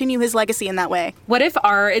can continue his legacy in that way. What if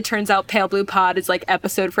it turns out Pale Blue Pod is like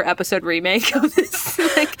episode for episode remake of this?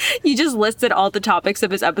 Like, you just listed all the topics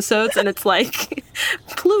of his episodes, and it's like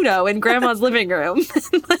Pluto in Grandma's living room.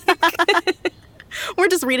 We're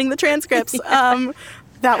just reading the transcripts.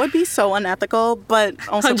 That would be so unethical, but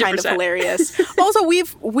also 100%. Kind of hilarious. Also,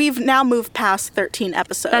 we've now moved past 13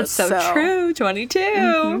 episodes. That's so true. 22.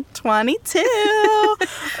 Mm-hmm.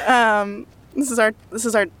 22. This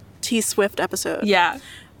is our T Swift episode. Yeah.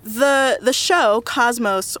 The show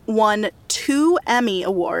Cosmos won 2 Emmy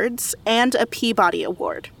Awards and a Peabody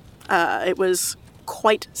Award. It was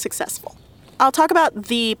quite successful. I'll talk about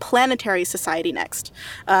the Planetary Society next.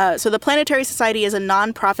 So the Planetary Society is a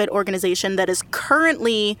nonprofit organization that is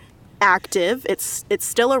currently active. It's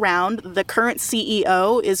still around. The current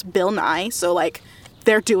CEO is Bill Nye, so like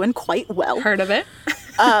they're doing quite well. Heard of it.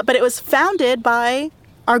 But it was founded by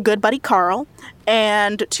our good buddy Carl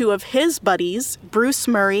and 2 of his buddies, Bruce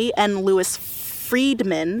Murray and Louis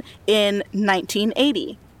Friedman, in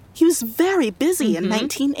 1980. He was very busy in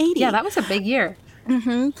 1980. Yeah, that was a big year.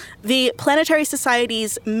 Mm-hmm. The Planetary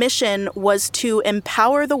Society's mission was to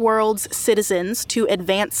empower the world's citizens to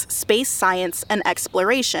advance space science and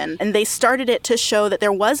exploration. And they started it to show that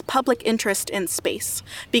there was public interest in space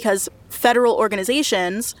because federal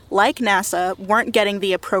organizations like NASA weren't getting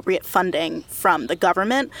the appropriate funding from the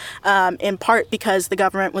government, in part because the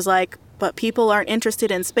government was like, but people aren't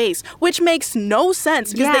interested in space, which makes no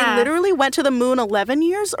sense because they literally went to the moon 11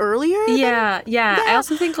 years earlier. Yeah. I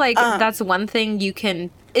also think like that's one thing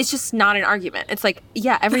it's just not an argument. It's like,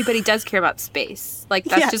 yeah, everybody does care about space. Like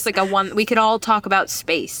that's just like we could all talk about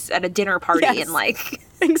space at a dinner party and like.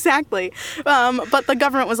 Exactly. But the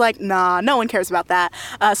government was like, nah, no one cares about that.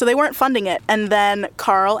 So they weren't funding it. And then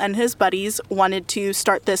Carl and his buddies wanted to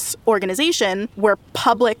start this organization where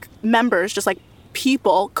public members, just like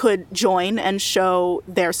people, could join and show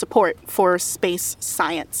their support for space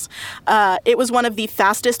science. It was one of the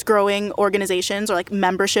fastest growing organizations, or like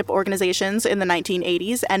membership organizations, in the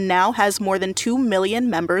 1980s, and now has more than 2 million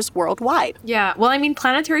members worldwide. Yeah. Well, I mean,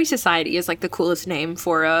 Planetary Society is like the coolest name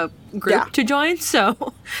for a group to join,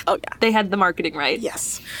 so they had the marketing right.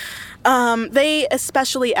 Yes. They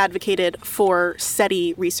especially advocated for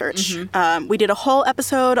SETI research. We did a whole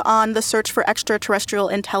episode on the search for extraterrestrial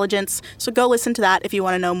intelligence, so go listen to that if you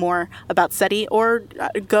want to know more about SETI, or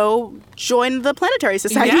go join the Planetary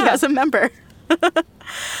Society as a member.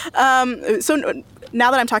 So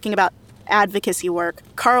now that I'm talking about advocacy work,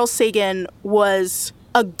 Carl Sagan was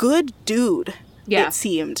a good dude, it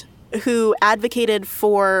seemed, who advocated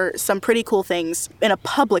for some pretty cool things in a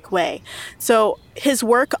public way. So his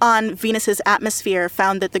work on Venus's atmosphere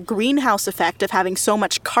found that the greenhouse effect of having so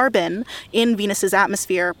much carbon in Venus's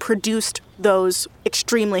atmosphere produced those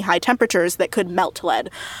extremely high temperatures that could melt lead.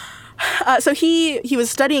 So he was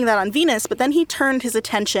studying that on Venus, but then he turned his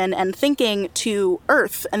attention and thinking to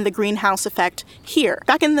Earth and the greenhouse effect here,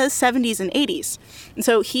 back in the 70s and 80s. And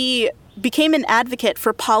so he became an advocate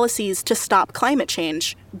for policies to stop climate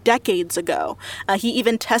change decades ago. He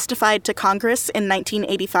even testified to Congress in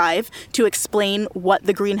 1985 to explain what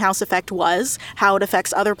the greenhouse effect was, how it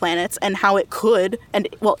affects other planets, and how it could, and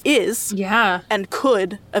is, and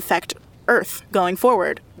could affect Earth going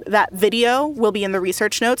forward. That video will be in the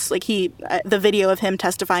research notes, the video of him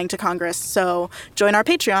testifying to Congress. So join our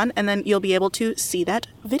Patreon, and then you'll be able to see that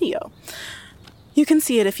video. You can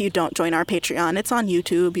see it if you don't join our Patreon. It's on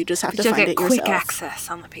YouTube. You just have to find it yourself. Quick access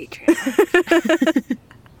on the Patreon.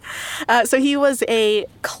 So he was a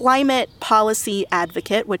climate policy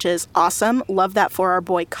advocate, which is awesome. Love that for our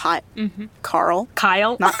boy Carl.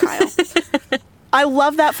 Kyle. Not Kyle. I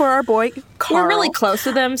love that for our boy Carl. We're really close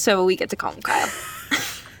with him, so we get to call him Kyle.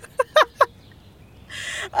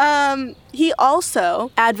 He also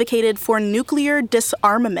advocated for nuclear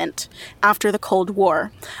disarmament after the Cold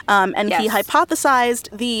War. And he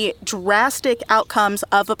hypothesized the drastic outcomes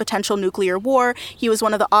of a potential nuclear war. He was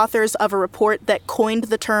one of the authors of a report that coined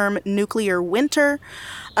the term nuclear winter.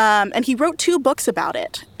 And he wrote 2 books about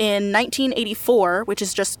it. In 1984, which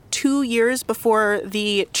is just 2 years before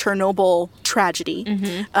the Chernobyl tragedy,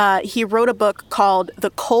 he wrote a book called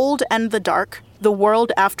The Cold and the Dark, The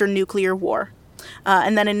World After Nuclear War.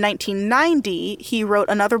 And then in 1990, he wrote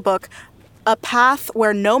another book, A Path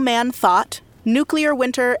Where No Man Thought, Nuclear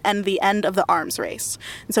Winter and the End of the Arms Race.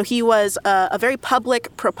 And so he was a very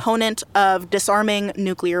public proponent of disarming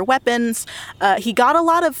nuclear weapons. He got a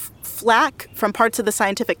lot of flack from parts of the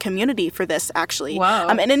scientific community for this, actually. Wow.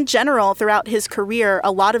 And in general, throughout his career,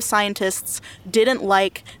 a lot of scientists didn't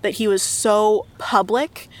like that he was so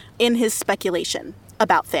public in his speculation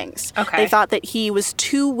about things. Okay. They thought that he was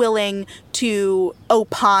too willing to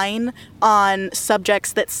opine on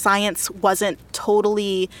subjects that science wasn't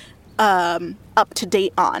totally up to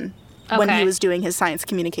date on when he was doing his science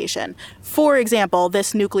communication. For example,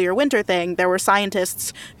 this nuclear winter thing, there were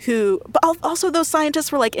scientists who, but also those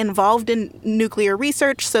scientists were like involved in nuclear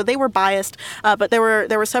research, so they were biased. But there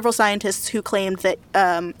were several scientists who claimed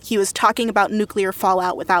that he was talking about nuclear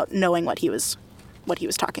fallout without knowing what he was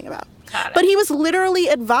talking about. But he was literally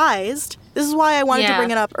advised, this is why I wanted to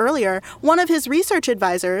bring it up earlier, one of his research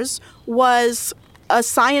advisors was a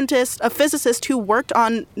scientist, a physicist who worked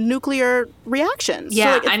on nuclear reactions.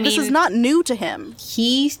 Yeah, so this is not new to him.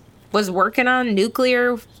 He was working on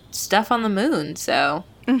nuclear stuff on the moon, so...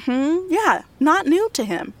 Yeah, not new to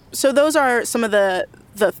him. So those are some of the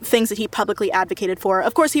things that he publicly advocated for.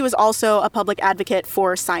 Of course, he was also a public advocate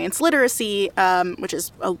for science literacy, which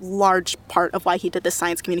is a large part of why he did this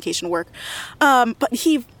science communication work. But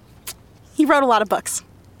he wrote a lot of books.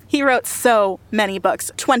 He wrote so many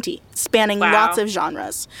books, 20, spanning lots of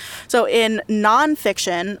genres. So in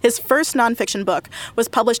nonfiction, his first nonfiction book was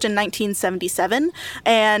published in 1977,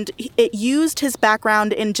 and it used his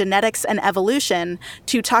background in genetics and evolution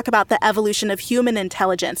to talk about the evolution of human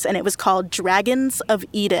intelligence, and it was called Dragons of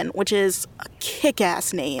Eden, which is a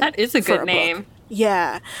kick-ass name. That is a good name. Book.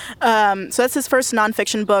 Yeah. So that's his first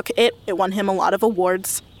nonfiction book. It won him a lot of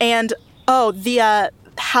awards. And, the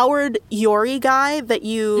Howard Urey guy that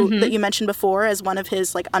you mentioned before as one of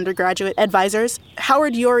his like undergraduate advisors.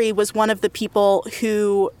 Howard Urey was one of the people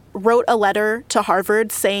who wrote a letter to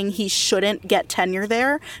Harvard saying he shouldn't get tenure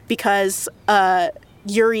there because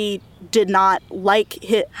Urey did not like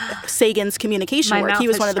Sagan's communication work. He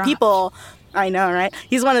was one of the people. I know, right?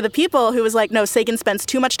 He's one of the people who was like, no, Sagan spends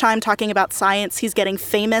too much time talking about science. He's getting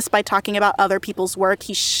famous by talking about other people's work.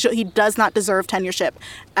 He does not deserve tenureship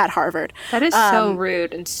at Harvard. That is so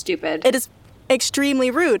rude and stupid. It is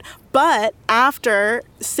extremely rude. But after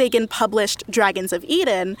Sagan published Dragons of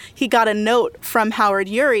Eden, he got a note from Howard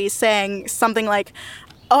Urey saying something like,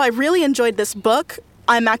 I really enjoyed this book.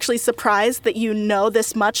 I'm actually surprised that you know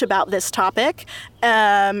this much about this topic.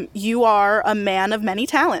 You are a man of many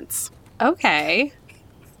talents. Okay.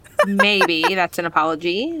 Maybe that's an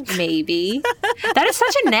apology. Maybe. That is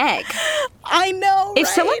such a neg. I know, If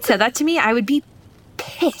right? someone said that to me, I would be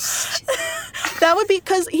pissed. That would be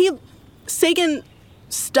because Sagan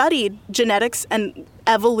studied genetics and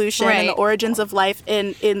evolution and the origins of life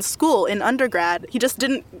in school, in undergrad. He just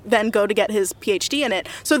didn't then go to get his PhD in it.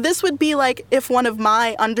 So this would be like if one of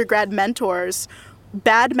my undergrad mentors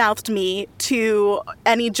badmouthed me to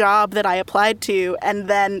any job that I applied to, and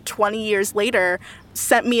then 20 years later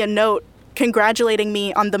sent me a note congratulating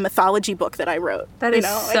me on the mythology book that I wrote. That is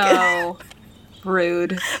so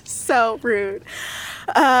rude. So rude.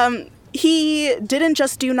 He didn't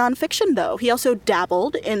just do nonfiction, though. He also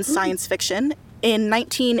dabbled in science fiction. In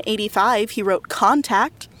 1985, he wrote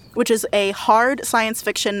Contact, which is a hard science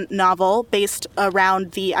fiction novel based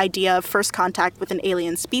around the idea of first contact with an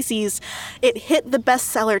alien species. It hit the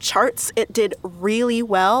bestseller charts. It did really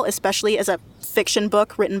well, especially as a fiction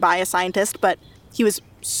book written by a scientist, but he was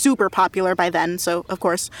super popular by then, so of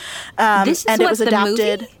course. This is and it was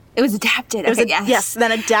adapted. Movie? It was adapted. Okay, yes,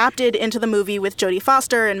 then adapted into the movie with Jodie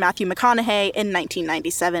Foster and Matthew McConaughey in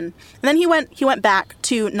 1997. And then he went back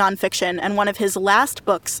to nonfiction, and one of his last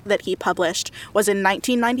books that he published was in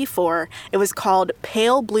 1994. It was called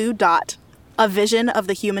Pale Blue Dot: A Vision of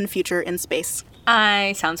the Human Future in Space.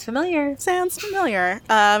 Sounds familiar. Sounds familiar.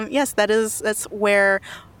 Yes, that's where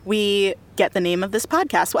we get the name of this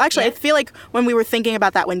podcast. Well, actually, I feel like when we were thinking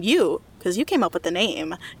about that, because you came up with the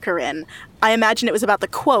name, Corinne, I imagine it was about the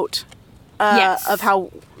quote of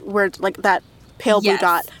how we're like that pale blue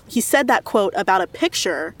dot. He said that quote about a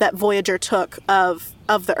picture that Voyager took of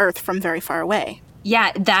the Earth from very far away.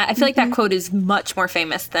 Yeah, I feel like that quote is much more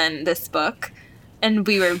famous than this book. And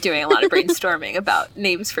we were doing a lot of brainstorming about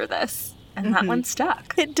names for this. And that one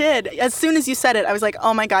stuck. It did. As soon as you said it, I was like,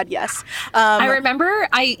 oh my God, yes. I remember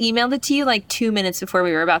I emailed it to you like 2 minutes before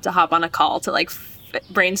we were about to hop on a call to like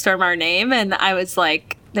brainstorm our name. And I was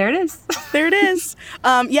like, there it is. There it is.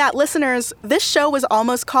 Listeners, this show was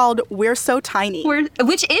almost called We're So Tiny.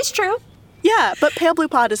 Which is true. Yeah, but Pale Blue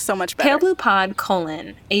Pod is so much better. Pale Blue Pod,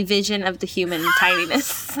 a vision of the human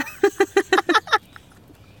tininess.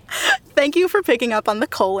 Thank you for picking up on the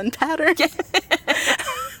colon pattern.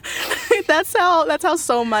 That's how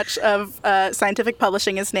so much of scientific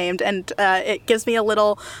publishing is named, and it gives me a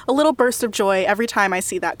little burst of joy every time I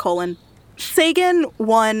see that colon. Sagan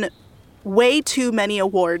won way too many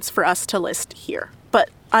awards for us to list here, but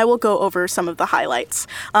I will go over some of the highlights.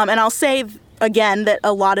 And I'll say again that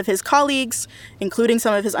a lot of his colleagues, including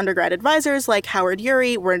some of his undergrad advisors like Howard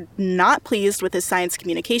Urey, were not pleased with his science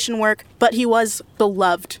communication work, but he was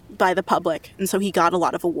beloved by the public, and so he got a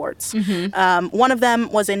lot of awards. One of them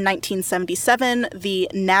was in 1977, the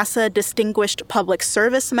NASA Distinguished Public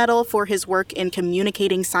Service Medal for his work in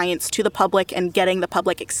communicating science to the public and getting the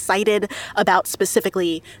public excited about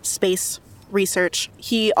specifically space research.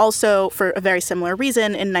 He also, for a very similar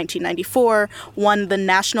reason, in 1994, won the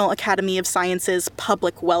National Academy of Sciences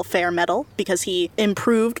Public Welfare Medal because he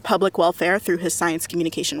improved public welfare through his science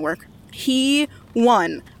communication work. He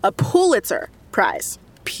won a Pulitzer Prize.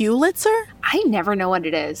 Pulitzer? I never know what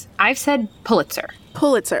it is. I've said Pulitzer.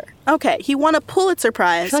 Pulitzer. Okay. He won a Pulitzer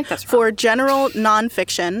Prize for general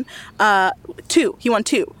nonfiction. He won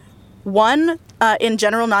two. One in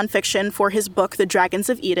general nonfiction for his book, The Dragons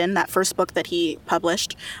of Eden, that first book that he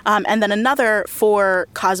published. And then another for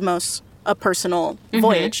Cosmos, A Personal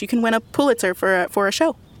Voyage. You can win a Pulitzer for a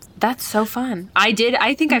show. That's so fun. I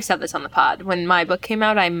think I've said this on the pod. When my book came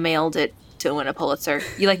out, I mailed it to win a Pulitzer.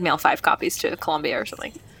 You like mail 5 copies to Columbia or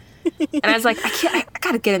something. And I was like, I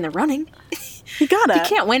gotta get in the running. You gotta. You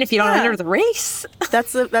can't win if you don't enter the race.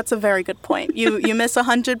 That's a very good point. You miss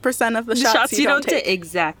 100% of the shots you don't take.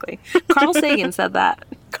 Exactly. Carl Sagan said that.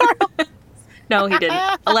 Carl. No, he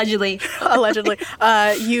didn't. Allegedly. Allegedly.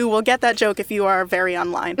 You will get that joke if you are very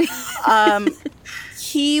online.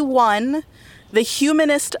 He won the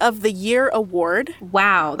Humanist of the Year Award.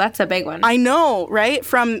 Wow, that's a big one. I know, right?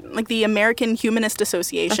 From like the American Humanist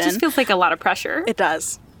Association. That just feels like a lot of pressure. It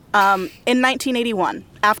does. In 1981,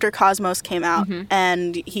 after Cosmos came out,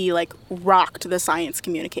 and he like rocked the science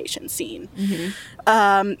communication scene,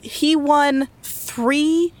 he won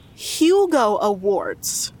 3 Hugo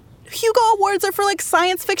Awards. Hugo Awards are for like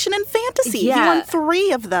science fiction and fantasy. Yeah. He won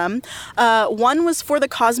 3 of them. One was for the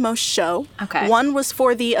Cosmos show. Okay. One was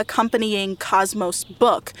for the accompanying Cosmos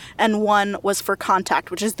book, and one was for Contact,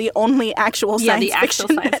 which is the only actual science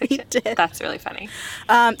fiction that he did. That's really funny.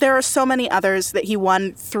 There are so many others that he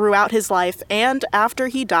won throughout his life, and after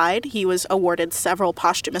he died, he was awarded several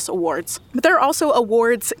posthumous awards. But there are also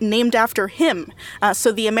awards named after him.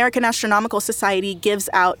 So the American Astronomical Society gives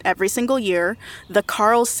out every single year the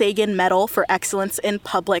Carl Sagan Medal for Excellence in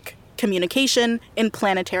Public Communication in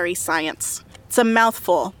Planetary Science. It's a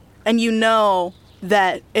mouthful, and you know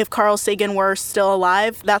that if Carl Sagan were still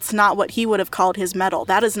alive, that's not what he would have called his medal.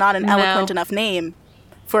 That is not an eloquent enough name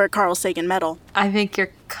for a Carl Sagan medal. I think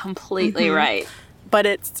you're completely right. But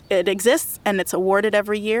it exists, and it's awarded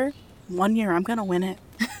every year. One year, I'm gonna win it.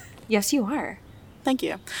 Yes, you are. Thank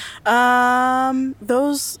you.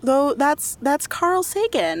 That's Carl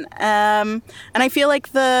Sagan. And I feel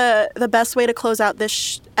like the best way to close out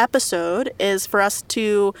this episode is for us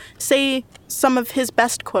to say some of his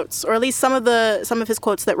best quotes, or at least some of his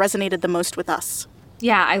quotes that resonated the most with us.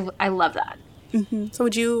 Yeah, I love that. So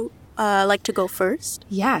would you like to go first?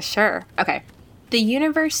 Yeah, sure. Okay. The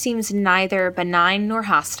universe seems neither benign nor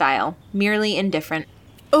hostile, merely indifferent.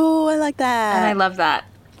 Oh, I like that. And I love that.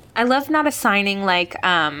 I love not assigning, like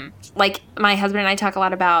my husband and I talk a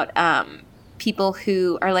lot about people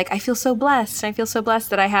who are like, I feel so blessed. I feel so blessed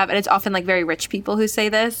that I have, and it's often like very rich people who say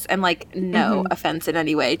this, and like no offense in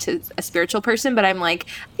any way to a spiritual person, but I'm like,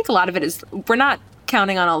 I think a lot of it is, we're not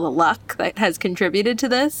counting on all the luck that has contributed to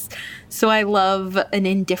this. So I love an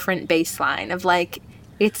indifferent baseline of like,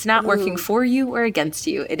 it's not working for you or against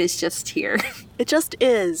you. It is just here. It just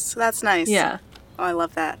is. That's nice. Yeah. Oh, I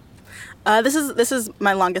love that. This is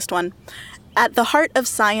my longest one. At the heart of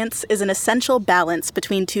science is an essential balance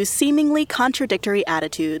between two seemingly contradictory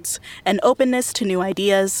attitudes, an openness to new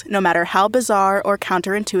ideas, no matter how bizarre or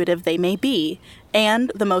counterintuitive they may be,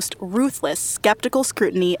 and the most ruthless, skeptical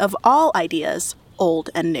scrutiny of all ideas, old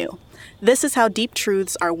and new. This is how deep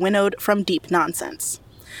truths are winnowed from deep nonsense.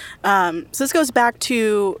 So this goes back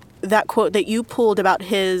to that quote that you pulled about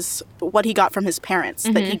what he got from his parents,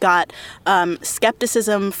 that he got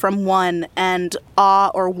skepticism from one and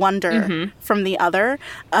awe or wonder from the other,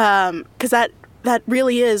 because that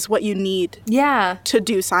really is what you need to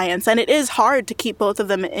do science. And it is hard to keep both of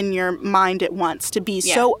them in your mind at once, to be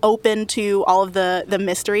so open to all of the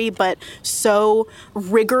mystery, but so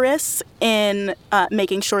rigorous in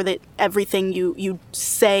making sure that everything you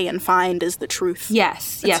say and find is the truth.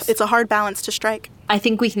 Yes. It's a hard balance to strike. I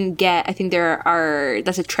think that's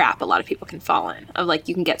a trap a lot of people can fall in, of like,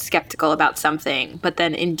 you can get skeptical about something, but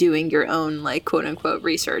then in doing your own like quote unquote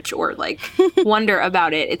research or like wonder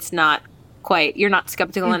about it, it's not quite, you're not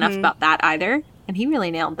skeptical enough about that either. And he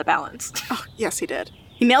really nailed the balance. Oh, yes, he did.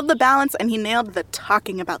 He nailed the balance, and he nailed the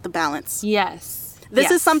talking about the balance. Yes. This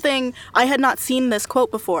is something, I had not seen this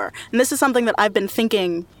quote before, and this is something that I've been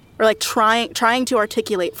thinking, or like trying to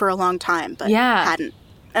articulate for a long time, but hadn't.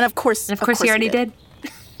 And of course you already did.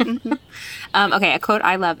 Okay, a quote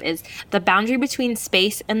I love is, "The boundary between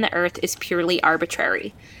space and the Earth is purely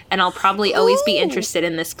arbitrary, and I'll probably always be interested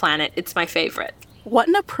in this planet. It's my favorite." What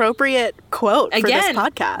an appropriate quote for this Again,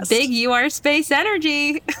 podcast. Big UR space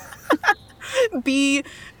energy. B-Y-U-A-S-E.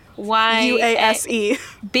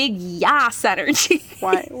 Big yas energy.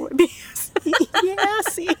 Why?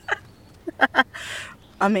 B-S-E.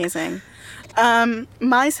 Amazing.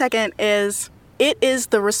 My second is, it is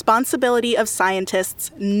the responsibility of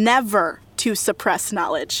scientists never to suppress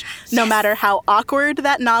knowledge, no matter how awkward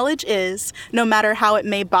that knowledge is, no matter how it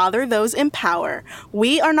may bother those in power.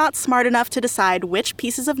 We are not smart enough to decide which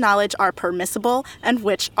pieces of knowledge are permissible and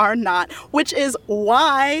which are not, which is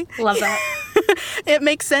why Love that. it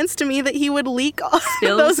makes sense to me that he would leak all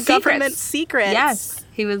those government secrets. Yes.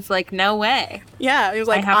 He was like, no way. Yeah, he was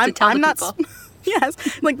like, I have to tell I'm the not people. Yes,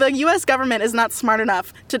 like the U.S. government is not smart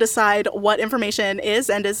enough to decide what information is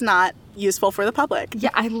and is not useful for the public. Yeah,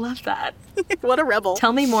 I love that. What a rebel.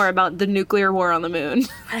 Tell me more about the nuclear war on the moon.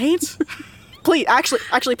 Right? Please,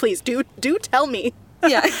 actually, please, do tell me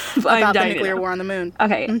Yeah, about the nuclear war on the moon.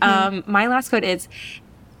 Okay, my last quote is,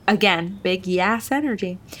 again, big yes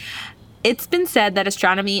energy. "It's been said that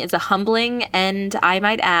astronomy is a humbling and, I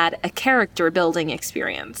might add, a character building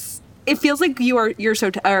experience." It feels like we're so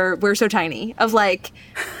tiny, of like,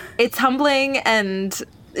 it's humbling and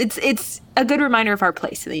it's a good reminder of our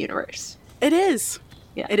place in the universe. It is.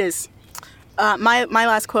 Yeah. It is. My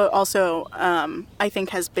last quote also, I think,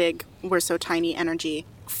 has big "we're so tiny" energy.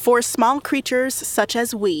 "For small creatures such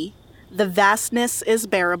as we, the vastness is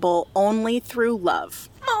bearable only through love."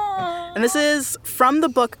 Aww. And this is from the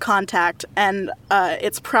book Contact, and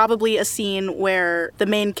it's probably a scene where the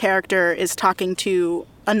main character is talking to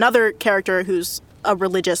another character who's a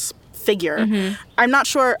religious figure. I'm not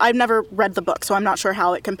sure, I've never read the book, so I'm not sure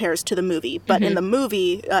how it compares to the movie. But in the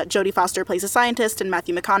movie, Jodie Foster plays a scientist, and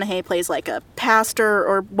Matthew McConaughey plays like a pastor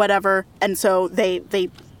or whatever. And so they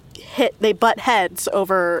butt heads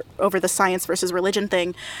over the science versus religion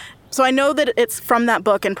thing. So I know that it's from that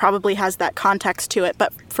book and probably has that context to it.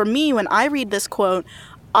 But for me, when I read this quote,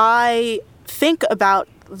 I think about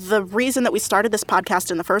the reason that we started this podcast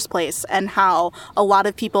in the first place, and how a lot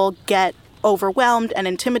of people get overwhelmed and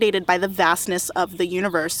intimidated by the vastness of the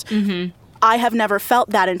universe. I have never felt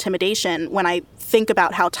that intimidation when I think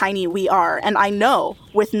about how tiny we are. And I know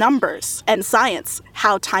with numbers and science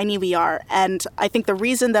how tiny we are. And I think the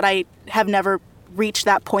reason that I have never reached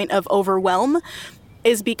that point of overwhelm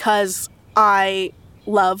is because I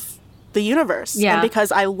love the universe. Yeah. And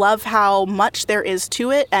because I love how much there is to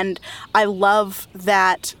it. And I love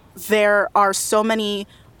that there are so many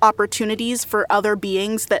opportunities for other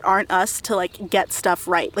beings that aren't us to like get stuff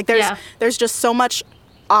right. Like there's just so much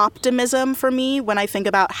optimism for me when I think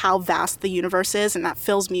about how vast the universe is, and that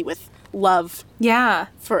fills me with love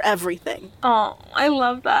for everything. Oh, I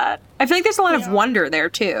love that. I feel like there's a lot of wonder there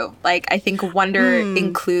too. Like, I think wonder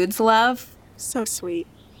includes love. So sweet.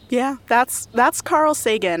 Yeah, that's Carl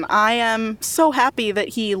Sagan. I am so happy that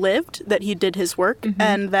he lived, that he did his work,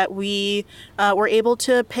 and that we were able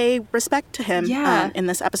to pay respect to him in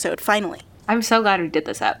this episode, finally. I'm so glad we did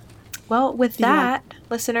this up. Well, with that,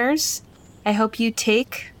 listeners, I hope you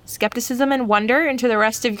take skepticism and wonder into the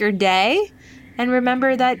rest of your day, and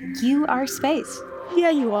remember that you are space. Yeah,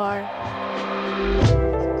 you are.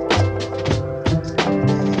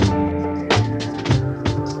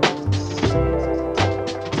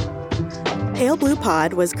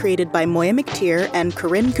 Pod was created by Moya McTeer and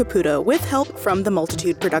Corinne Caputo with help from the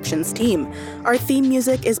Multitude Productions team. Our theme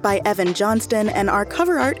music is by Evan Johnston, and our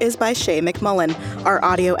cover art is by Shay McMullen. Our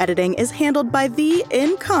audio editing is handled by the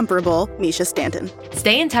incomparable Misha Stanton.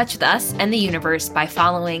 Stay in touch with us and the universe by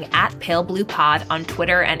following @PaleBluePod on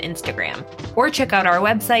Twitter and Instagram, or check out our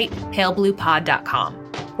website, palebluepod.com.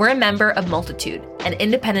 We're a member of Multitude, an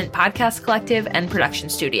independent podcast collective and production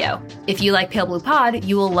studio. If you like Pale Blue Pod,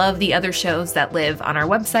 you will love the other shows that live on our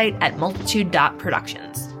website at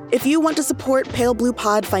multitude.productions. If you want to support Pale Blue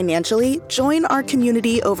Pod financially, join our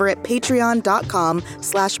community over at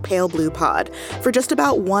patreon.com/palebluepod. For just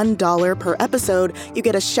about $1 per episode, you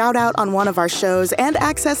get a shout out on one of our shows and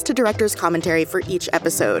access to director's commentary for each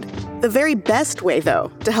episode. The very best way,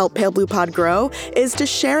 though, to help Pale Blue Pod grow is to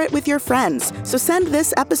share it with your friends. So send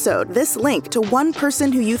this episode, this link, to one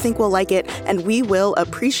person who you think will like it, and we will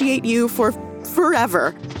appreciate you for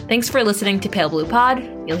forever. Thanks for listening to Pale Blue Pod.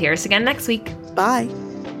 You'll hear us again next week. Bye.